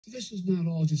This is not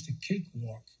all just a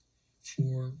cakewalk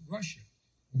for Russia.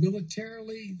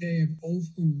 Militarily, they have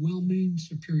overwhelming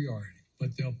superiority, but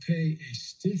they'll pay a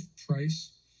stiff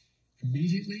price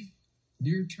immediately,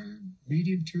 near term,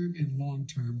 medium term, and long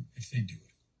term if they do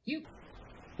it.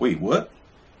 Wait, what?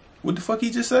 What the fuck he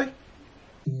just say?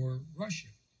 For Russia.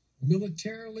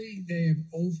 Militarily, they have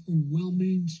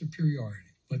overwhelming superiority,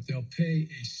 but they'll pay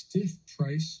a stiff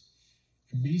price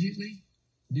immediately,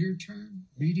 near term,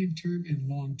 medium term, and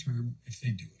long term if they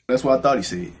do it. That's what I thought he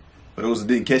said. For those that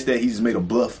didn't catch that, he just made a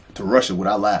bluff to Russia with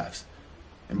our lives.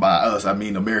 And by us, I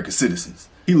mean American citizens.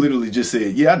 He literally just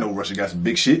said, yeah, I know Russia got some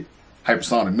big shit,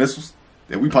 hypersonic missiles,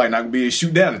 that we probably not going to be able to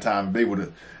shoot down in time if they were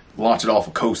to launch it off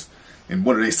a coast in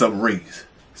one of their submarines.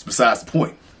 It's besides the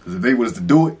point. Because if they was to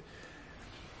do it,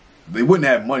 they wouldn't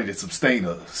have money to sustain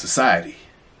a society.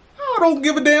 I don't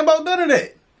give a damn about none of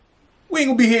that. We ain't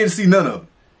going to be here to see none of it.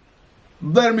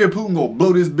 Vladimir Putin going to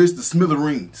blow this bitch to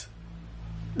smithereens.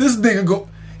 This nigga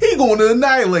he going to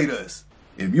annihilate us.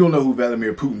 And if you don't know who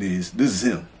Vladimir Putin is, this is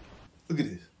him. Look at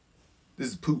this. This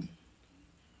is Putin.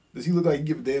 Does he look like he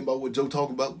give a damn about what Joe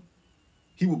talking about?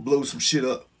 He will blow some shit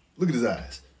up. Look at his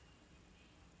eyes.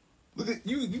 Look at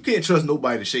you can't trust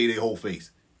nobody to shave their whole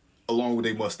face along with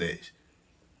their mustache.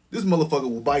 This motherfucker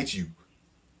will bite you.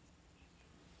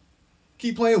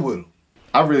 Keep playing with him.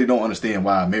 I really don't understand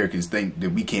why Americans think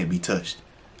that we can't be touched.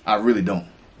 I really don't.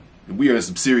 We are in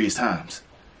some serious times.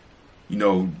 You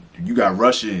know, you got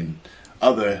Russia and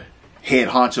other head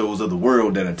honchos of the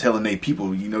world that are telling their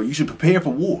people, you know, you should prepare for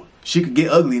war. Shit could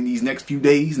get ugly in these next few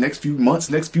days, next few months,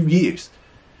 next few years.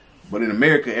 But in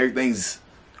America, everything's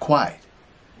quiet.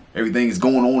 Everything is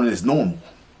going on as normal.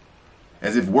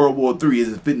 As if World War III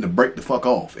isn't fitting to break the fuck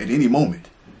off at any moment.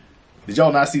 Did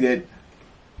y'all not see that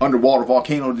underwater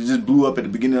volcano that just blew up at the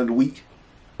beginning of the week?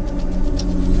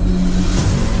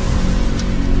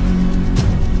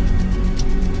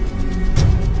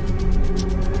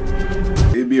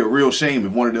 It'd be a real shame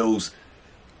if one of those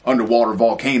underwater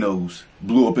volcanoes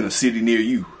blew up in a city near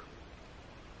you.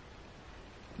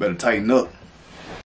 Better tighten up.